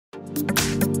Welcome.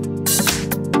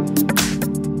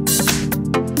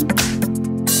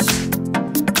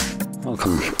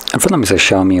 In front of me is a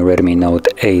Xiaomi Redmi Note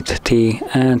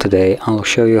 8T, and today I'll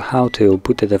show you how to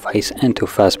boot the device into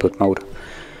Fastboot mode.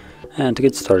 And to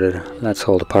get started, let's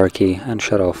hold the power key and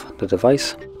shut off the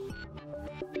device.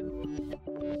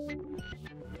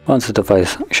 Once the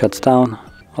device shuts down,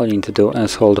 all you need to do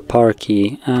is hold the power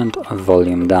key and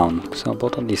volume down. So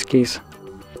both of these keys.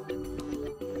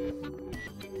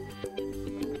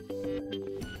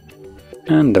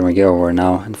 And there we go, we're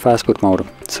now in Fastboot mode.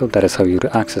 So that is how you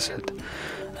access it.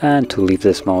 And to leave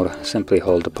this mode, simply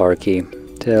hold the power key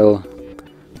till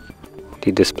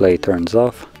the display turns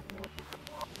off.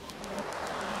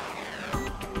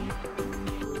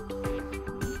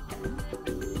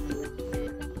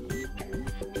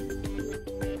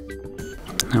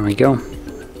 There we go.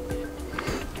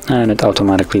 And it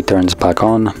automatically turns back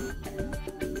on.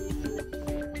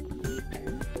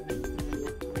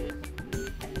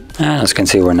 And as you can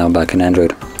see, we're now back in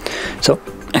Android. So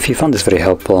if you found this video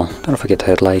helpful, don't forget to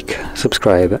hit like,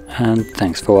 subscribe, and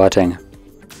thanks for watching.